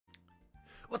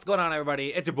What's going on, everybody?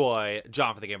 It's your boy,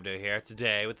 John for the Gamer here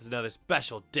today with another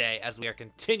special day as we are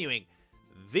continuing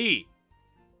the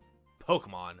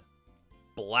Pokemon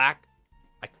Black.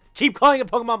 I keep calling it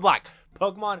Pokemon Black.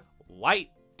 Pokemon White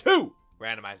 2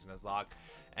 Randomizer Nuzlocke.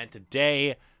 And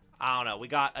today, I don't know, we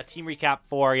got a team recap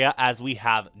for you as we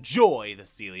have Joy, the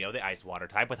Celio, the Ice Water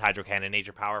type with Hydro Cannon,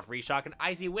 Nature Power, Free Shock, and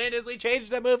Icy Wind as we changed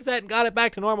the moveset and got it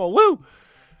back to normal. Woo!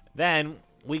 Then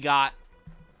we got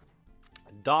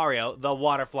Dario, the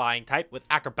water flying type with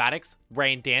acrobatics,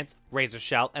 rain dance, razor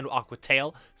shell, and aqua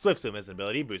tail. Swift swim is an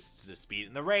ability, boosts the speed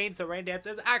in the rain, so rain dance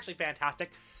is actually fantastic.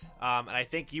 And I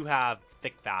think you have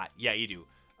thick fat. Yeah, you do.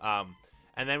 And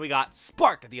then we got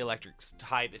Spark, the electric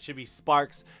type. It should be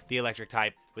Sparks, the electric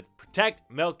type, with protect,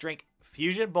 milk drink,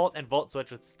 fusion bolt, and volt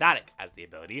switch with static as the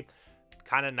ability.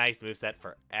 Kind of nice moveset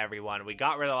for everyone. We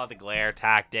got rid of all the glare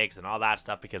tactics and all that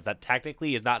stuff because that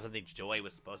technically is not something Joy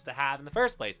was supposed to have in the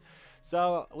first place.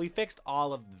 So we fixed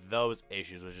all of those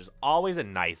issues, which is always a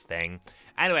nice thing.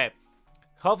 Anyway,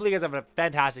 hopefully you guys have a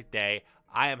fantastic day.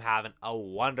 I am having a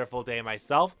wonderful day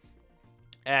myself.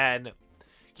 And,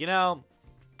 you know,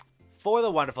 for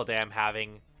the wonderful day I'm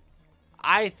having,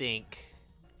 I think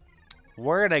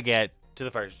we're going to get to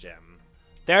the first gym.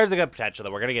 There's a good potential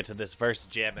that we're going to get to this first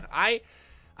gym, and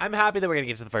I'm happy that we're going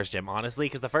to get to the first gym, honestly,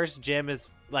 because the first gym is,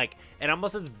 like, it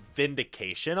almost is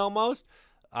vindication, almost,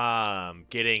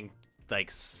 getting, like,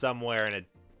 somewhere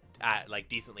like,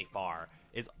 decently far.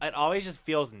 It always just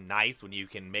feels nice when you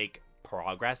can make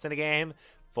progress in a game,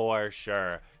 for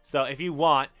sure. So, if you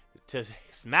want to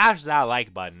smash that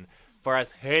like button for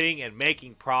us hitting and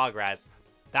making progress,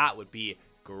 that would be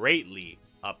greatly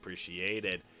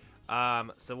appreciated.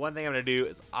 So one thing I'm going to do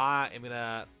is I am going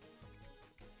to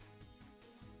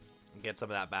get some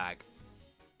of that back.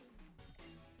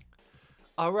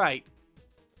 Alright.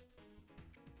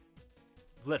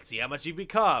 Let's see how much you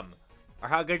become. Or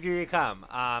how good you become.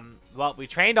 Well, we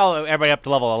trained everybody up to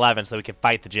level 11 so we can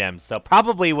fight the gyms. So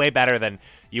probably way better than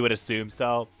you would assume.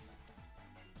 So,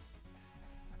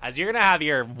 as you're going to have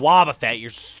your Wobbuffet, your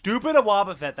stupid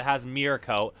Wobbuffet that has Mirror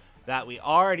Coat, that we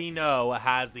already know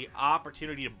has the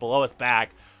opportunity to blow us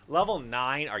back. Level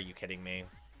 9? Are you kidding me?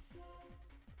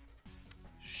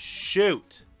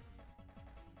 Shoot.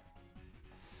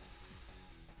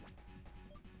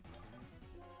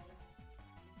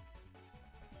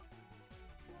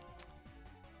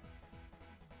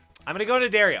 I'm going to go to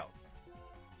Dario.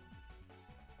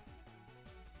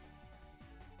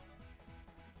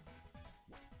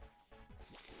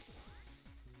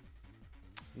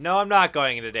 No, I'm not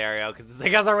going into Dario because this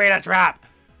thing has Arena Trap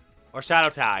or Shadow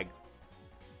Tag.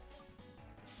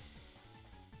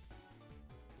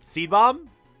 Seed Bomb?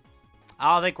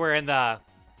 I don't think we're in the...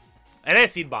 It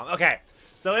is Seed Bomb. Okay,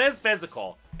 so it is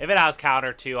physical. If it has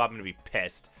counter 2, I'm gonna be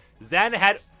pissed. Zen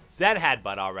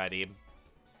Headbutt already.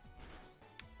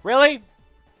 Really?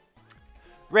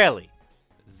 Really?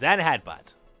 Zen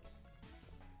Headbutt.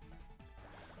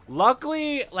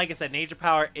 Luckily, like I said, Nature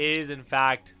Power is in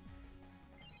fact...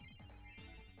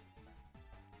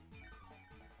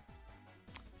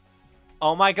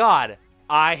 Oh my god,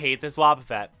 I hate this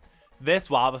Wobbuffet. This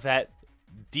Wobbuffet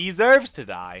deserves to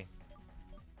die.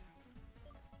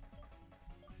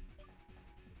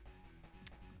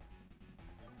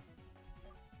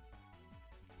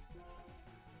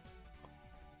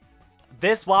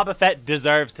 This Wobbuffet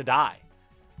deserves to die.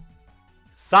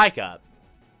 Psych up.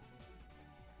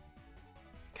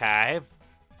 Okay.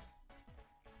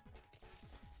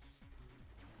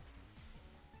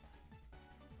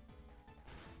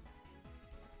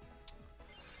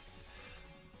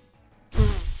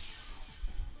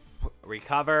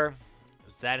 Recover.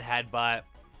 Zen Headbutt.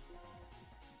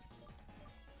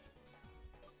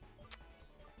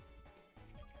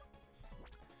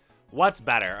 What's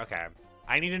better? Okay.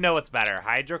 I need to know what's better.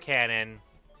 Hydro Cannon.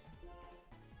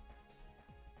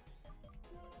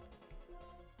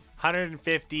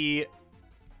 150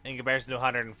 in comparison to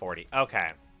 140.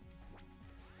 Okay.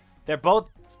 They're both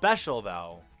special,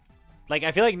 though. Like,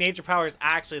 I feel like Nature Power is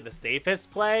actually the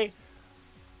safest play.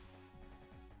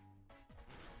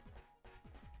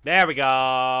 There we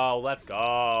go. Let's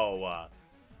go.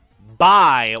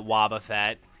 Bye,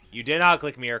 Wobbuffet. You did not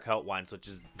click Mirror Coat once, which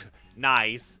is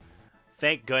nice.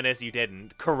 Thank goodness you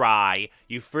didn't. Karai,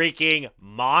 you freaking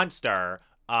monster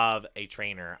of a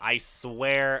trainer. I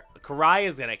swear, Karai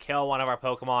is going to kill one of our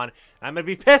Pokemon. I'm going to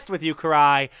be pissed with you,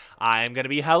 Karai. I'm going to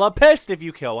be hella pissed if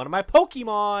you kill one of my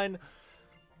Pokemon.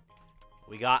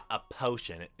 We got a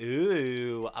potion.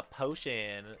 Ooh, a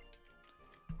potion.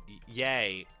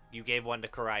 Yay. You gave one to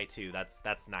Karai too.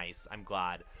 That's nice. I'm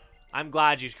glad. I'm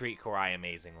glad you treat Karai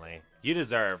amazingly.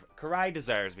 Karai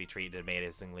deserves to be treated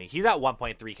amazingly. He's at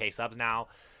 1.3k subs now.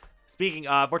 Speaking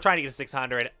of, we're trying to get to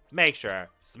 600. Make sure,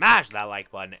 smash that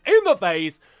like button in the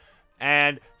face.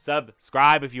 And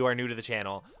subscribe if you are new to the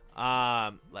channel.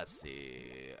 Let's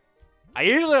see. I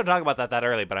usually don't talk about that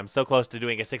early, but I'm so close to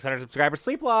doing a 600 subscriber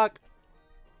sleep lock.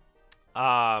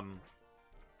 That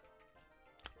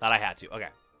I had to. Okay.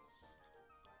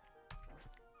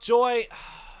 Joy.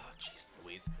 Jeez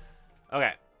Louise.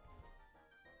 Okay.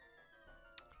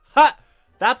 Ha!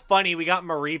 That's funny. We got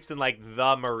Mareeps in, like,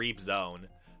 the Mareep zone.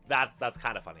 That's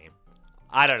kind of funny.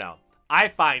 I don't know. I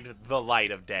find the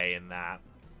light of day in that.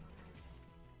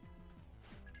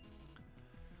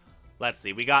 Let's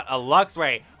see. We got a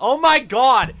Luxray. Oh my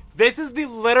god! This is the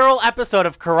literal episode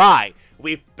of Karai.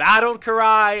 We've battled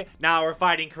Karai. Now we're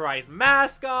fighting Karai's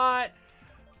mascot.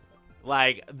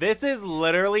 Like, this is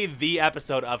literally the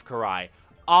episode of Karai.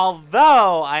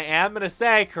 Although, I am going to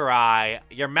say, Karai,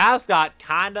 your mascot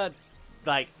kind of,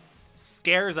 like,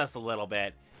 scares us a little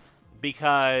bit.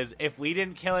 Because if we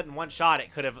didn't kill it in one shot,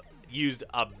 it could have used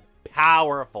a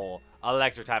powerful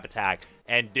electric type attack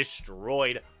and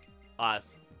destroyed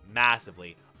us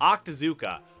massively.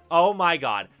 Octazooka, oh my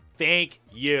god, thank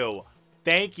you.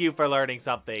 Thank you for learning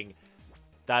something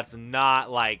that's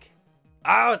not like,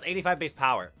 oh, it's 85 base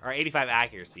power or 85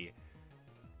 accuracy.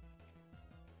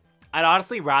 I'd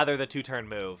honestly rather the 2-turn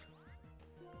move.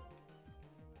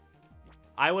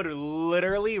 I would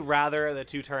literally rather the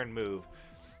 2-turn move.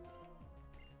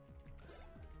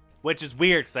 Which is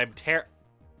weird because I'm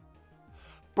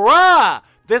Bruh!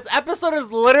 This episode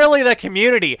is literally the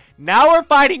community. Now we're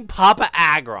fighting Papa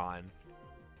Aggron.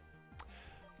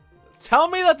 Tell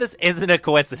me that this isn't a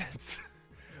coincidence.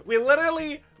 We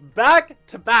literally, back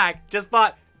to back, just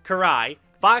fought Karai,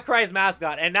 fought Karai's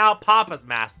mascot, and now Papa's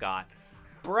mascot.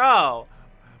 Bro,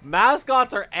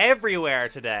 mascots are everywhere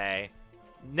today.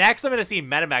 Next, I'm going to see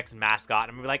Metamech's mascot,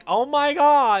 and I'm going to be like, oh my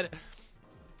god.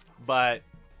 But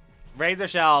Razor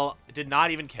Shell did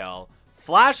not even kill.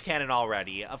 Flash Cannon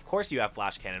already. Of course you have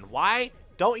Flash Cannon. Why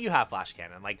don't you have Flash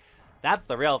Cannon? Like, that's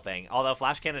the real thing. Although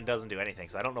Flash Cannon doesn't do anything,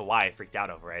 so I don't know why I freaked out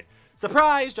over it.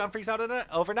 Surprise! John freaks out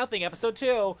over nothing. Episode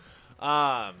 2.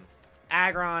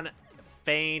 Aggron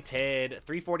fainted.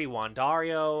 341.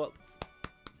 Dario,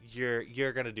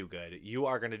 you're gonna do good. You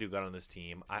are gonna do good on this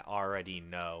team. I already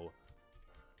know.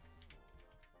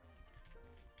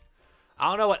 I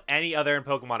don't know what any other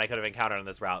Pokemon I could have encountered on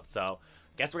this route, so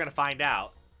guess we're gonna find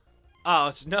out.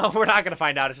 Oh, no, we're not gonna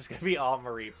find out. It's just gonna be all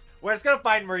Mareeps. We're just gonna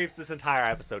find Mareeps this entire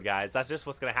episode, guys. That's just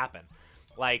what's gonna happen.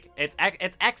 Like, it's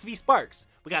X v Sparks.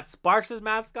 We got Sparks'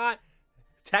 mascot.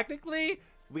 Technically,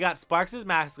 we got Sparks'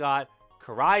 mascot,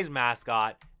 Karai's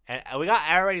mascot, and we got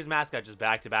everybody's mascot just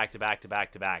back to back to back to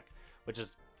back to back, which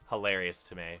is hilarious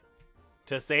to me.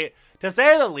 To say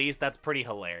the least, that's pretty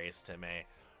hilarious to me.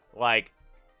 Like,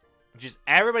 just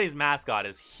everybody's mascot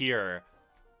is here.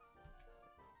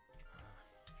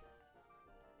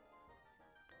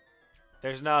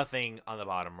 There's nothing on the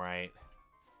bottom, right?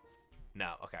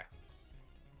 No, okay.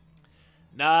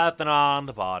 Nothing on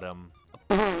the bottom.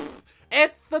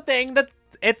 It's the thing that...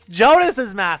 It's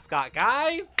Jonas's mascot,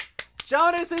 guys!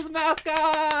 Jonas's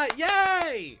mascot!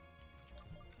 Yay!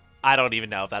 I don't even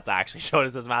know if that's actually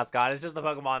Jonas's mascot. It's just the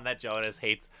Pokemon that Jonas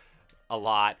hates a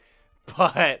lot.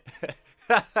 But...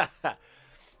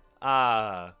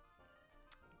 oh,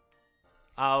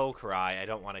 Karai, I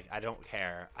don't want to... I don't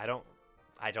care. I don't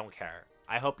care.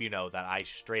 I hope you know that I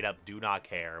straight up do not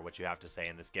care what you have to say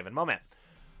in this given moment.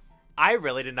 I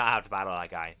really did not have to battle that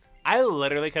guy. I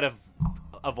literally could have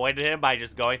avoided him by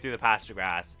just going through the pasture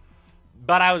grass.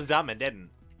 But I was dumb and didn't.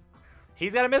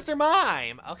 He's got a Mr.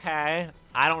 Mime. Okay.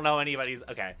 I don't know anybody's...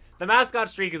 Okay. The mascot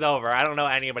streak is over. I don't know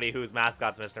anybody whose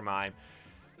mascot's Mr. Mime.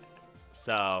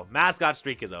 So, mascot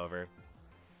streak is over.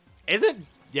 Isn't...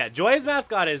 Yeah, Joy's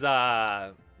mascot is,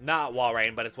 not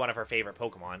Walrein, but it's one of her favorite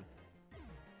Pokemon.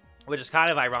 Which is kind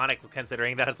of ironic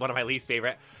considering that it's one of my least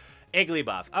favorite.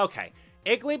 Igglybuff. Okay.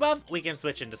 Igglybuff, we can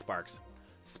switch into Sparks.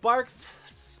 Sparks.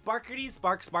 Sparkity,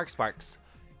 Sparks, Sparks, Sparks.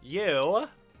 You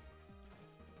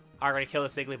are going to kill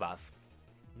this Igglybuff.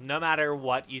 No matter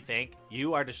what you think,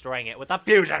 you are destroying it with a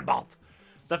Fusion Bolt.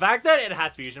 The fact that it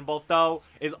has Fusion Bolt, though,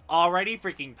 is already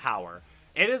freaking power.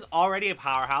 It is already a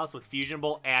powerhouse with Fusion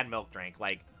Bolt and Milk Drink.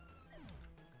 Like,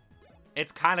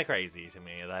 it's kind of crazy to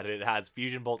me that it has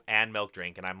Fusion Bolt and Milk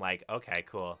Drink, and I'm like, okay,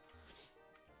 cool.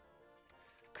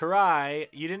 Karai,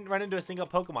 you didn't run into a single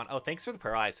Pokemon. Oh, thanks for the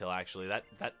Pearl Ice Hill, actually.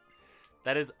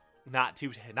 That is not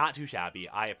too shabby.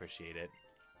 I appreciate it.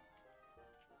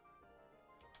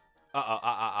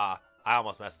 I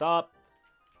almost messed up.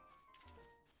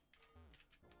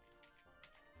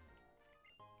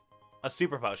 a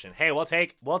super potion. Hey, we'll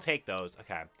take those.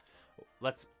 Okay.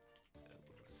 Let's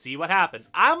see what happens.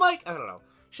 I'm like, I don't know.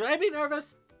 Should I be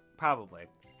nervous? Probably.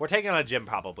 We're taking on a gym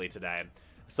probably today.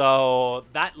 So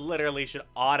that literally should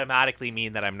automatically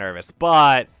mean that I'm nervous.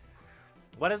 But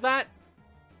what is that?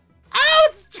 Oh,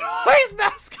 it's Joy's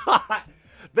mascot.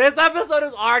 This episode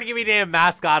is already giving me damn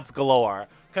mascots galore.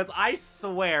 Because I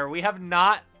swear, we have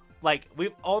not, like,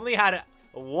 we've only had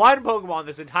one Pokemon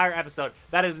this entire episode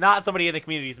that is not somebody in the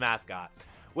community's mascot.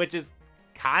 Which is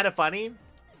kind of funny.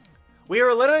 We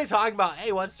were literally talking about,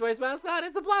 hey, what's Joy's mascot?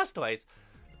 It's a Blastoise.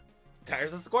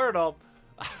 There's a Squirtle.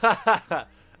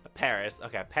 Paris.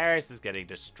 Okay, Paris is getting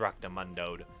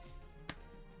Destructimundoed.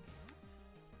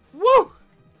 Woo!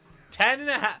 10 and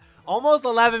a half, almost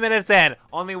 11 minutes in,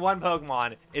 only one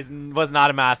Pokemon was not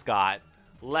a mascot.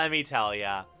 Let me tell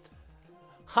ya.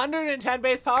 110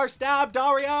 base power stab,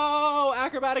 Dario!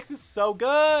 Acrobatics is so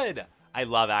good! I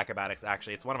love acrobatics,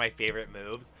 actually. It's one of my favorite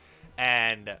moves.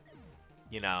 And,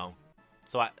 you know,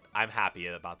 so I'm happy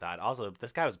about that. Also,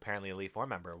 this guy was apparently a Elite Four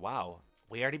member. Wow.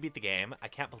 We already beat the game. I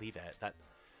can't believe it.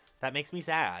 That makes me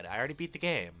sad. I already beat the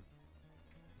game.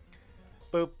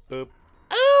 Boop, boop.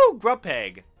 Oh,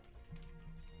 Grumpig.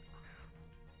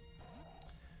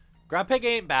 Grumpig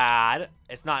ain't bad.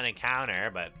 It's not an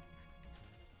encounter, but...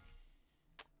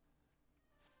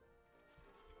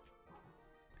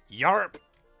 Yarp!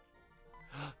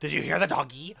 Did you hear the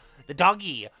doggy? The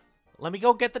doggy! Let me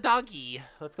go get the doggy.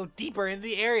 Let's go deeper into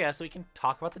the area so we can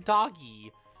talk about the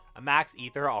doggy. A max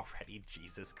ether already?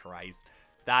 Jesus Christ.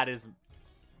 That is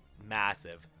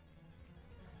massive.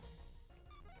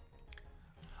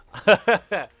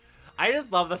 I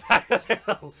just love the fact that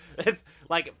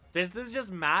this is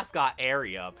just mascot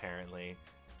area, apparently.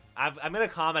 I'm gonna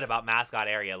comment about mascot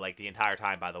area like the entire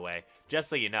time, by the way, just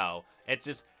so you know. It's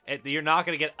just you're not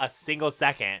gonna get a single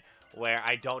second where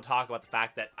I don't talk about the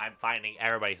fact that I'm finding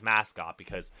everybody's mascot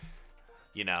because,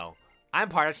 you know, I'm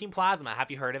part of Team Plasma. Have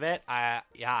you heard of it? Yeah,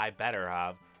 I better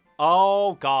have.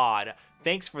 Oh God!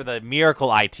 Thanks for the miracle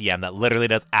ITM that literally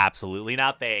does absolutely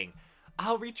nothing.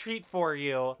 I'll retreat for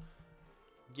you.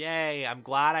 Yay, I'm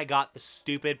glad I got the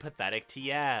stupid, pathetic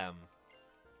TM.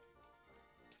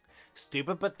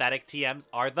 Stupid, pathetic TMs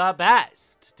are the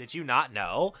best. Did you not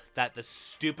know that the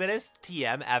stupidest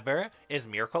TM ever is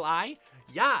Miracle Eye?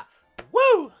 Yeah,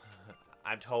 woo!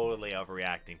 I'm totally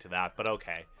overreacting to that, but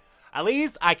okay. At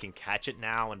least I can catch it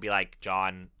now and be like,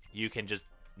 John, you can just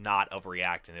not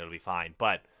overreact and it'll be fine,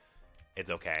 but it's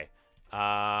okay.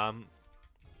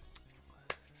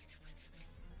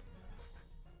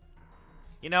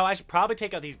 You know, I should probably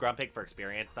take out these Grumpig for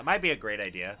experience. That might be a great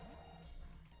idea.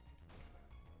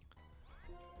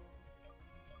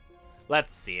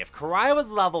 Let's see. If Karai was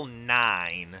level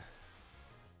 9...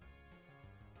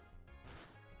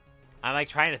 I'm like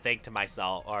trying to think to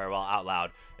myself, or well, out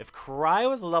loud. If Karai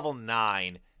was level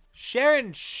 9,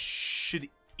 Sharon should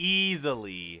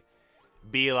easily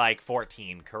be like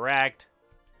 14, correct?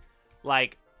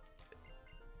 Like...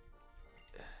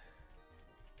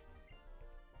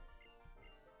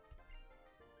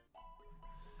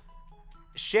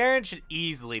 Sharon should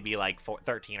easily be like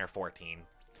 13 or 14.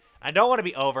 I don't want to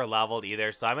be over leveled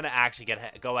either, so I'm gonna actually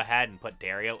go ahead and put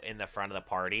Dario in the front of the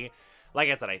party. Like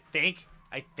I said, I think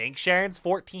Sharon's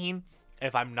 14,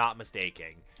 if I'm not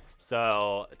mistaken.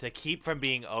 So to keep from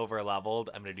being over leveled,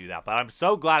 I'm gonna do that. But I'm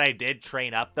so glad I did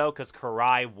train up though, because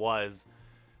Karai was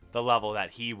the level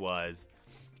that he was,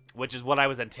 which is what I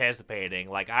was anticipating.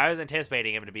 Like I was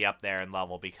anticipating him to be up there in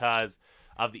level because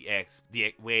of the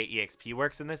way EXP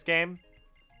works in this game.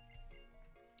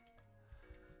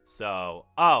 So,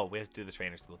 oh, we have to do the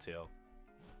trainer school too.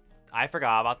 I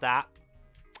forgot about that.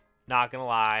 Not gonna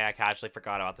lie, I casually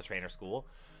forgot about the trainer school.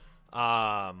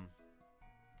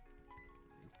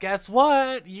 Guess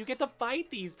what? You get to fight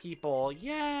these people.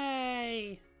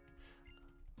 Yay!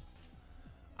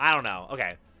 I don't know.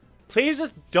 Okay. Please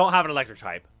just don't have an electric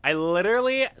type. I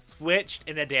literally switched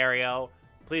into Dario.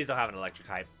 Please don't have an electric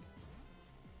type.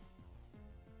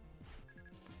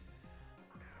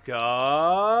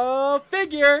 Go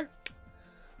figure.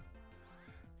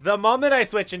 The moment I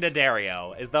switch into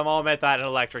Dario is the moment that an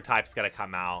electric type's gonna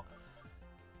come out.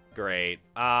 Great.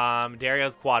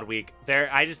 Dario's quad weak.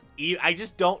 I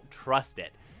just don't trust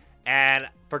it. And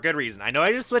for good reason. I know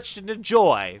I just switched into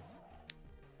Joy.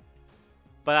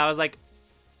 But I was like,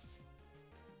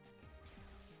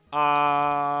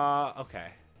 okay.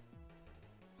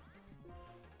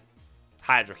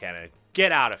 Hydro Cannon.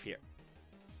 Get out of here.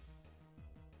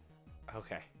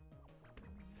 Okay.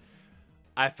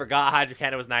 I forgot Hydro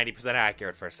Cannon was 90%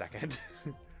 accurate for a second.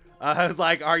 I was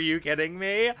like, are you kidding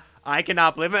me? I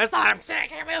cannot believe it. It's not a percent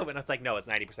accurate move. And it's like, no, it's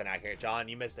 90% accurate. John,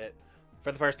 you missed it.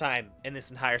 for the first time in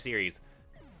this entire series.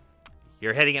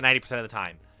 You're hitting it 90% of the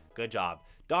time. Good job.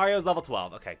 Dario's level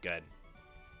 12. Okay, good.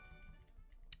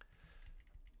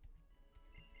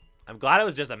 I'm glad it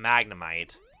was just a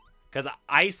Magnemite. Because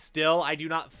I do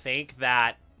not think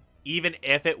that even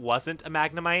if it wasn't a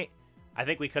Magnemite, I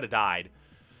think we could have died.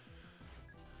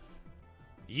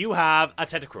 You have a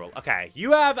Tentacruel. Okay,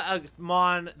 you have a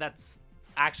Mon that's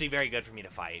actually very good for me to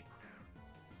fight.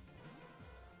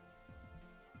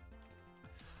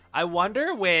 I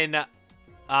wonder when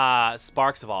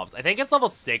Sparks evolves. I think it's level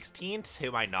 16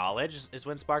 to my knowledge is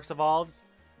when Sparks evolves.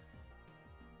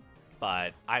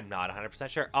 But I'm not 100%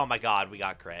 sure. Oh my god, we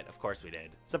got crit. Of course we did.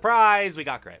 Surprise, we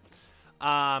got crit.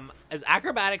 As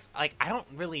acrobatics, like, I don't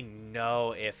really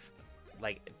know if,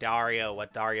 like,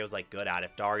 what Dario's, like, good at.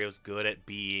 If Dario's good at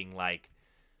being, like,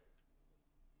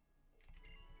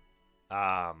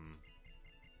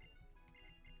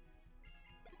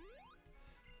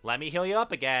 let me heal you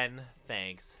up again.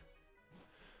 Thanks.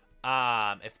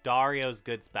 If Dario's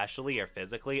good specially or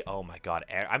physically, oh my god,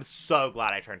 I'm so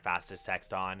glad I turned fastest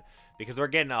text on, because we're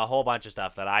getting a whole bunch of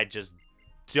stuff that I just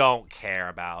don't care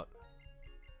about.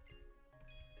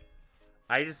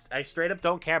 I straight up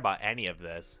don't care about any of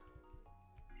this.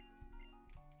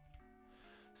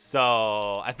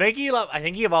 So I think he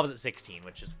evolves at 16,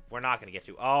 which is we're not gonna get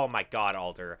to. Oh my god,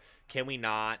 Alder, can we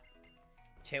not?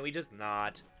 Can we just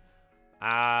not?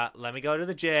 Let me go to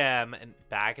the gym and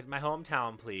back at my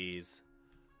hometown, please.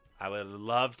 I would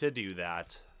love to do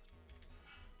that.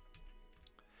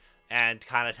 And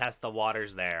kind of test the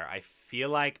waters there. I feel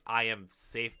like I am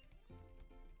safe.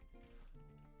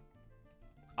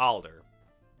 Alder.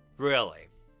 Really?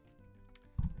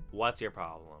 What's your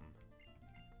problem?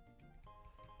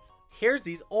 Here's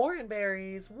these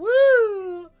Oranberries.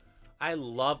 Woo! I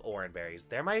love Oranberries.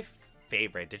 They're my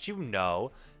favorite. Did you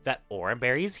know that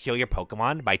Oranberries heal your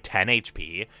Pokemon by 10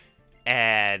 HP?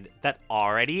 And that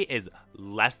already is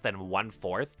less than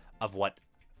 1/4 of what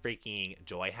freaking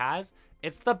Joy has?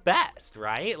 It's the best,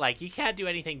 right? Like, you can't do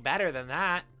anything better than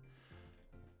that.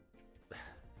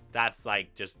 That's,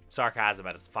 like, just sarcasm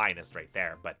at its finest right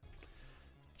there, but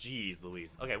jeez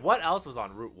Louise. Okay, what else was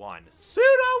on Route 1?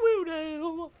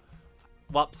 Sudowoodo!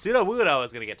 Well, Sudowoodo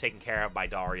is going to get taken care of by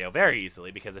Dario very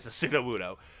easily because it's a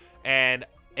Sudowoodo. And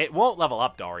it won't level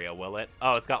up Dario, will it?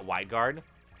 Oh, it's got Wide Guard.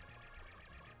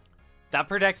 That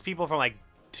protects people from, like,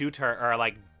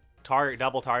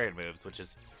 double target moves, which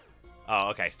is...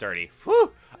 Oh, okay, Sturdy.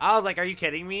 Whew! I was like, are you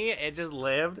kidding me? It just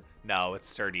lived? No, it's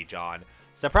Sturdy, John.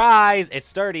 Surprise! It's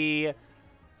Sturdy!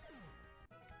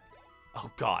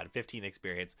 Oh, God, 15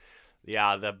 experience.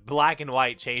 Yeah, the black and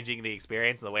white changing the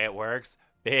experience and the way it works,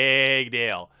 big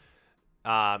deal.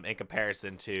 In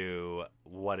comparison to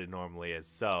what it normally is.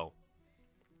 So,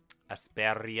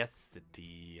 Asperia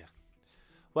City.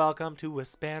 Welcome to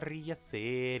Asperia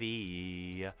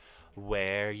City,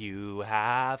 where you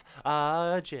have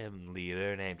a gym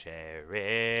leader named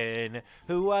Charon,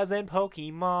 who was in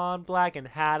Pokemon Black and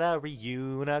had a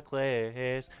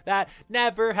Reuniclus that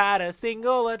never had a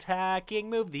single attacking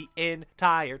move the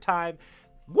entire time.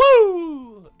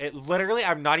 Woo! It literally,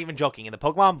 I'm not even joking, in the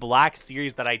Pokemon Black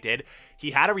series that I did,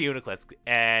 he had a Reuniclus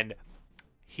and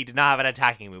he did not have an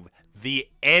attacking move the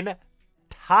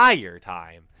entire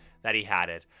time that he had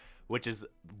it, which is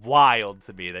wild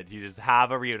to me that you just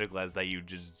have a Reuniclus that you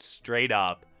just straight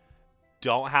up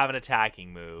don't have an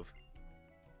attacking move.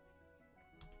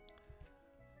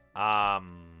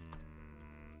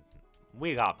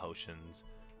 We got potions.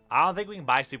 I don't think we can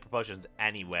buy super potions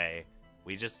anyway.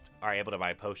 We just are able to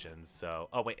buy potions, so...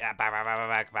 Oh, wait.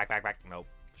 Back. Nope.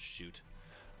 Shoot.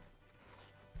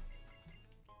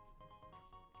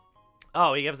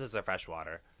 Oh, he gives us a fresh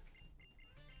water.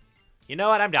 You know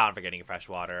what? I'm down for getting fresh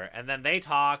water. And then they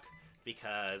talk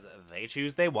because they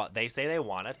say they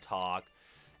want to talk.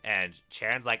 And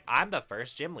Charon's like, I'm the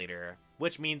first gym leader,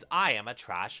 which means I am a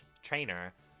trash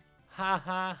trainer. Ha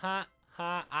ha ha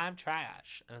ha, I'm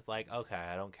trash. And it's like, okay,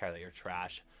 I don't care that you're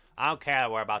trash. I don't care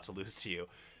that we're about to lose to you.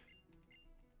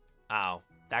 Oh,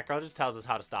 that girl just tells us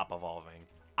how to stop evolving.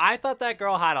 I thought that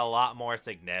girl had a lot more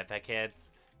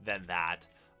significance than that.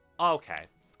 Okay.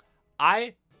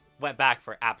 I went back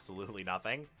for absolutely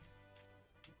nothing.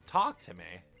 Talk to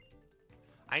me.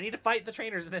 I need to fight the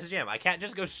trainers in this gym. I can't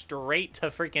just go straight to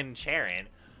freaking Charon.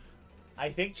 I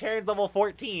think Charon's level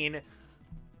 14.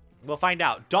 We'll find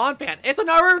out. Donphan, it's a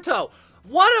Naruto!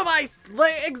 What am I...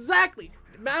 Exactly!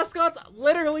 Mascots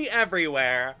literally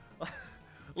everywhere.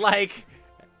 Like,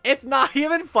 it's not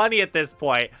even funny at this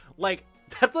point. Like,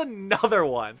 that's another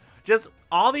one. Just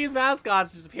all these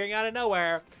mascots just appearing out of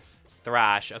nowhere.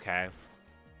 Thrash, okay.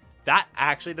 That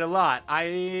actually did a lot. I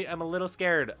am a little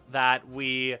scared that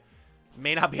we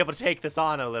may not be able to take this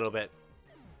on a little bit.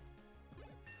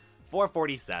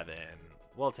 447.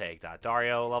 We'll take that.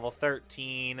 Dario, level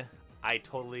 13. A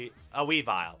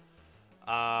Weavile.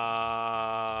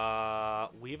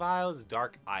 Weavile's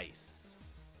Dark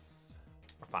Ice.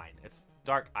 We're fine. It's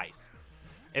Dark Ice.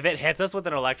 If it hits us with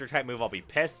an electric type move, I'll be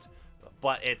pissed.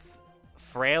 But it's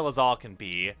frail as all can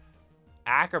be.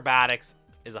 Acrobatics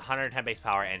is 110 base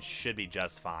power and should be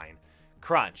just fine.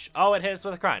 Crunch. Oh, it hit us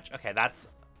with a crunch. Okay, that's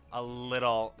a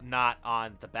little not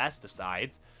on the best of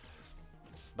sides.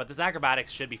 But this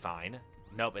acrobatics should be fine.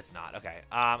 Nope, it's not. Okay,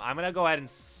 I'm going to go ahead and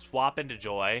swap into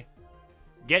Joy.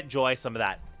 Get Joy some of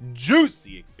that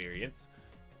juicy experience.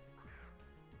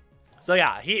 So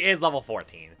yeah, he is level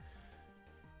 14.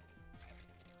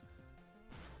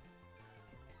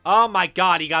 Oh my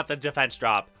god, he got the defense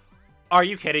drop. Are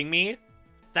you kidding me?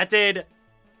 That did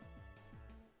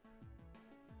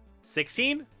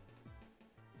 16?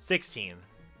 16,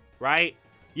 right?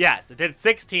 Yes, it did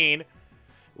 16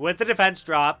 with the defense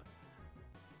drop.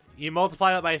 You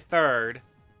multiply that by third,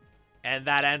 and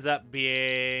that ends up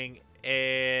being,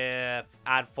 if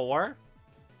add 4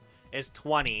 is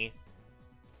 20.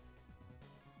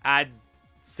 Add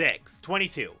 6,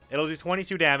 22. It'll do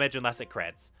 22 damage unless it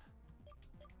crits.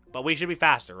 But we should be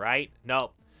faster, right?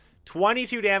 Nope.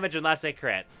 22 damage unless it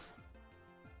crits.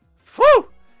 Whew!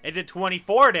 It did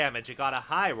 24 damage. It got a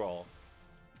high roll.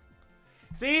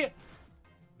 See?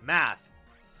 Math.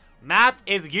 Math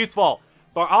is useful.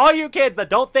 For all you kids that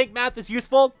don't think math is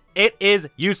useful, it is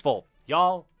useful.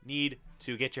 Y'all need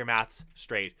to get your maths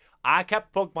straight. I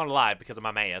kept Pokemon alive because of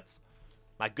my maths.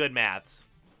 My good maths.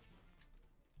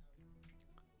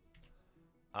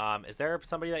 Is there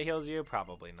somebody that heals you?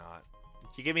 Probably not.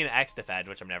 You give me an X defend,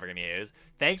 which I'm never going to use.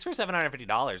 Thanks for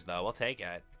 $750, though. We'll take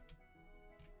it.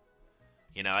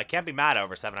 You know, I can't be mad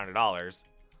over $700.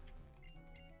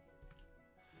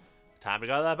 Time to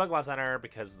go to the Pokemon Center,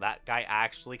 because that guy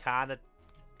actually kind of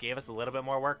gave us a little bit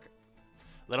more work.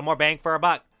 A little more bang for our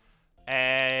buck. And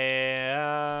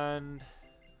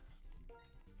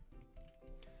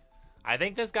I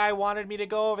think this guy wanted me to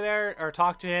go over there or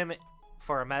talk to him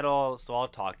for a medal, so I'll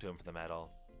talk to him for the medal.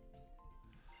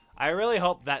 I really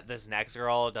hope that this next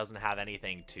girl doesn't have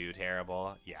anything too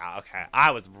terrible. Yeah, okay. I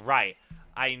was right.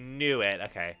 I knew it.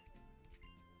 Okay.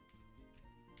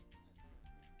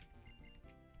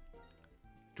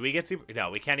 Do we get super... No,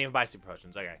 we can't even buy super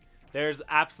potions. Okay. There's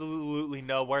absolutely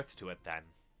no worth to it then.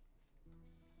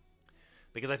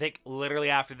 Because I think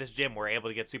literally after this gym, we're able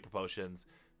to get super potions.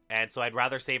 And so I'd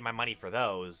rather save my money for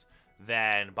those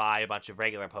than buy a bunch of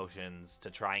regular potions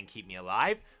to try and keep me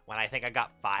alive, when I think I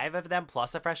got 5 of them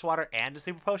plus a freshwater and a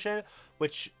super potion,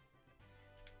 which,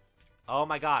 oh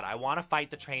my god, I want to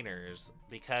fight the trainers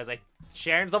because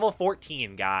Sharon's level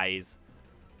 14, guys,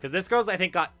 because this girl's I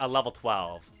think got a level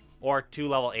 12 or 2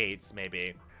 level 8s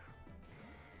maybe.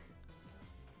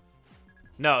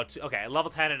 No, okay, a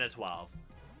level 10 and a 12.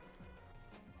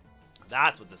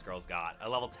 That's what this girl's got, a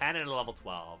level 10 and a level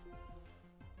 12.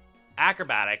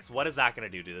 Acrobatics, what is that going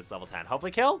to do this level 10?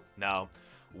 Hopefully kill? No.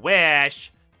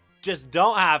 Wish. Just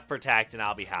don't have Protect and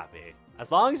I'll be happy. As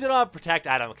long as you don't have Protect,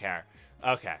 I don't care.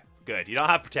 Okay, good. You don't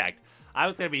have Protect. I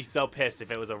was going to be so pissed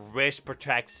if it was a Wish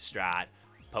Protect strat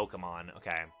Pokemon.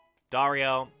 Okay.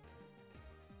 Dario.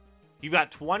 You've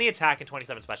got 20 attack and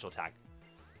 27 special attack.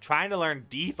 Trying to learn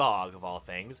Defog of all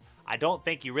things. I don't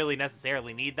think you really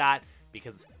necessarily need that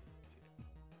because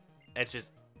it's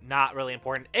just not really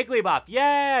important. Igglybuff,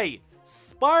 yay!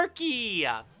 Sparky!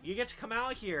 You get to come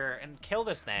out here and kill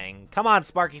this thing. Come on,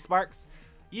 Sparky Sparks.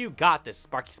 You got this,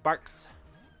 Sparky Sparks.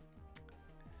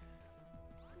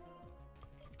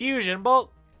 Fusion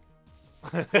Bolt.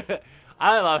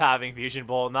 I love having Fusion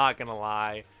Bolt, not gonna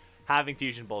lie. Having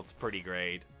Fusion Bolt's pretty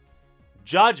great.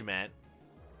 Judgment.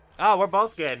 Oh, we're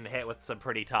both getting hit with some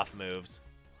pretty tough moves.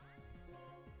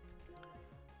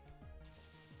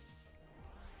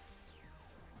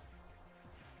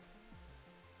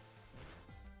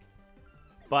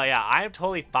 But yeah, I'm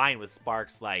totally fine with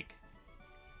Sparks, like,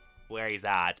 where he's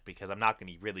at, because I'm not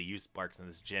going to really use Sparks in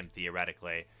this gym,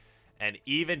 theoretically. And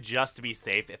even just to be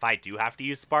safe, if I do have to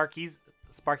use Sparky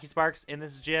Sparks in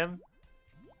this gym,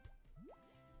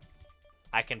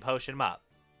 I can potion him up.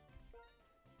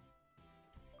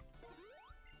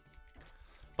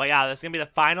 But yeah, this is going to be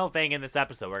the final thing in this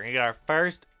episode. We're going to get our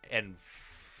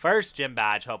first gym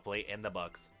badge, hopefully, in the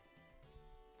books.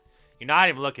 You're not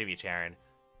even looking at me, Sharon.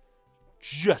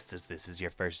 Just as this is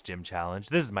your first gym challenge,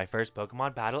 this is my first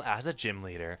Pokemon battle as a gym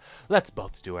leader. Let's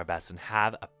both do our best and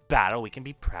have a battle we can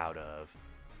be proud of.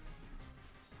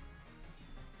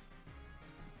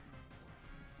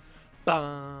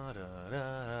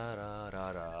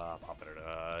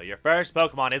 Your first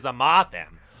Pokemon is a Mothim.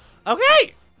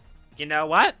 Okay. You know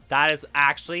what? That is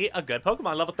actually a good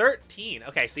Pokemon. Level 13.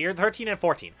 Okay, so you're 13 and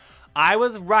 14. I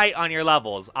was right on your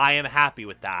levels. I am happy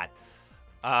with that.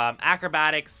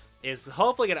 Acrobatics is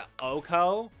hopefully gonna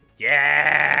Oko.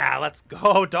 Yeah, let's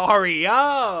go,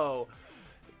 Dario.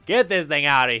 Get this thing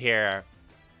out of here.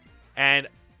 And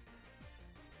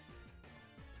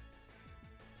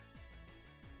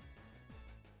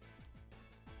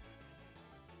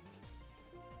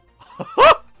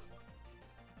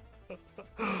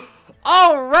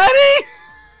already?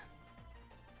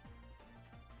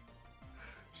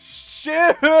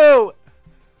 Shoot!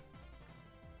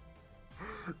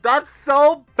 That's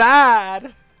so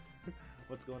bad.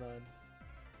 What's going on?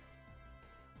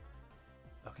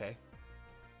 Okay.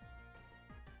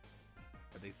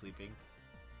 Are they sleeping?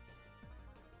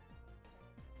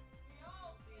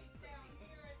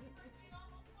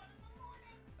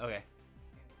 Okay.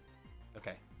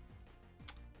 Okay.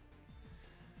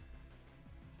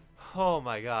 Oh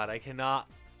my god, I cannot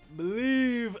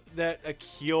believe that a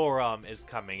Kyurem is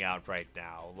coming out right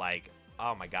now. Like,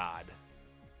 oh my god.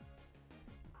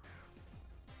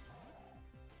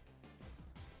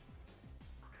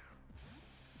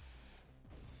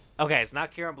 Okay, it's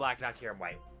not Kyurem Black, not Kyurem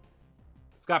White.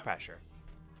 It's got pressure.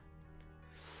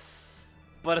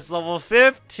 But it's level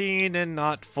 15 and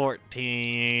not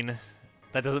 14.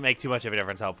 That doesn't make too much of a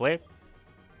difference, hopefully.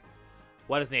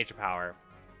 What is Nature Power?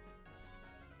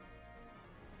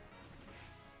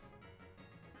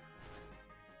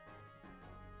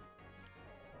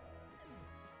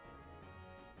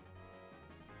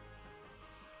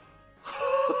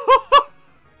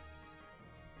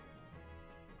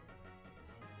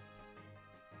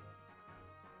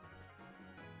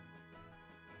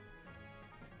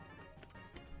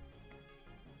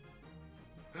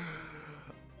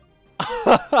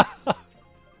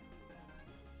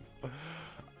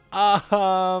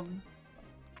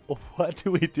 What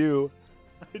do we do?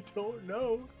 I don't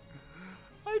know.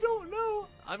 I don't know.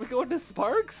 I'm going to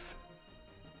Sparks.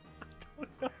 I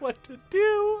don't know what to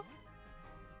do.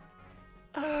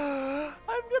 I'm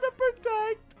gonna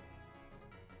protect.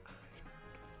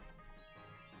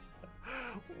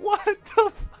 What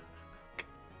the fuck?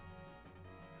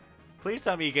 Please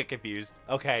tell me you get confused.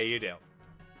 Okay, you do.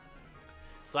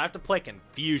 So I have to play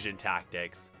Confusion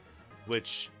Tactics,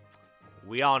 which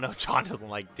we all know John doesn't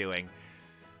like doing.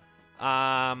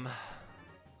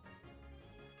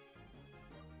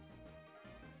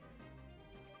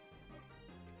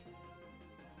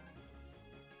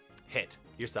 Hit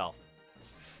yourself.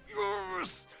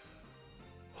 Yes!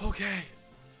 Okay.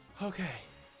 Okay.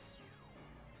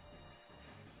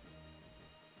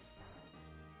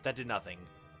 That did nothing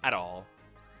at all.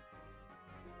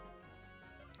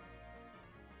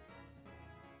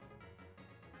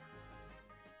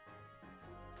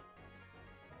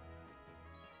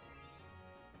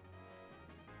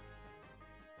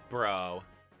 Bro,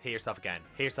 hit yourself again.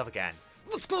 Hit yourself again.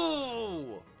 Let's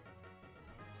go!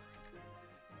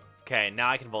 Okay, now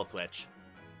I can Volt Switch.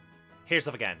 Hit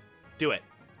yourself again. Do it.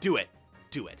 Do it.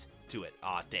 Do it. Do it.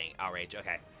 Aw, dang. Outrage.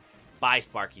 Okay. Bye,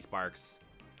 Sparky Sparks.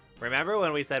 Remember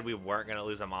when we said we weren't gonna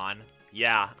lose him on?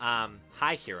 Yeah,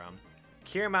 hi, Kyurem.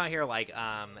 Kyurem out here like,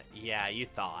 yeah, you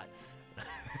thought.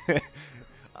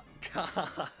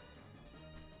 God.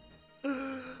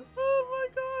 Oh my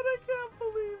god, I can't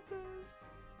believe this.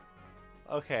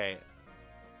 Okay.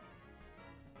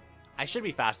 I should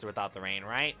be faster without the rain,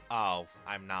 right? Oh,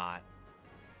 I'm not.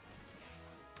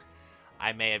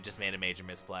 I may have just made a major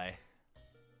misplay.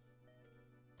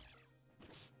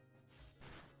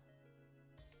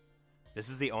 This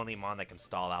is the only mon that can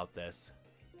stall out this.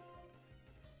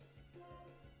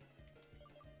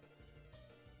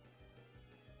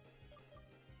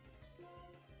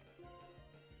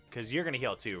 Because you're going to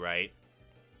heal too, right?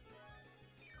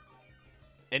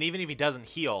 And even if he doesn't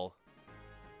heal,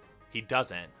 he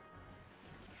doesn't.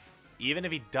 Even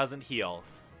if he doesn't heal,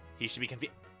 he should be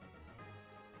confused.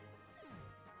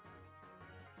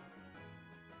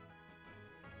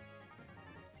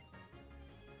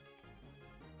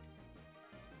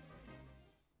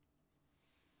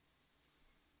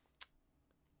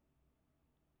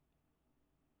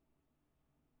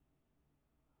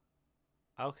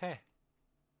 Okay.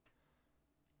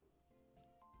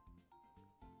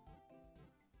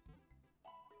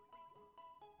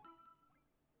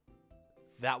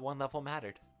 That one level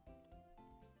mattered.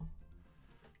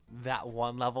 That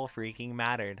one level freaking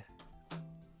mattered.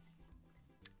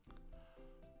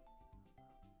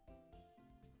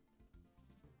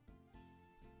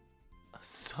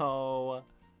 So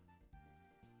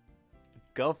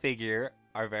Go figure,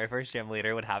 our very first gym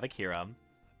leader would have a Kiram,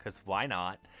 because why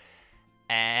not?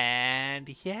 And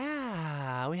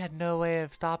yeah, we had no way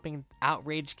of stopping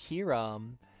Outrage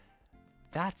Kiram.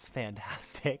 That's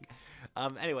fantastic.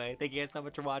 Anyway, thank you guys so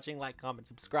much for watching. Like, comment,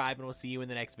 subscribe, and we'll see you in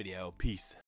the next video. Peace.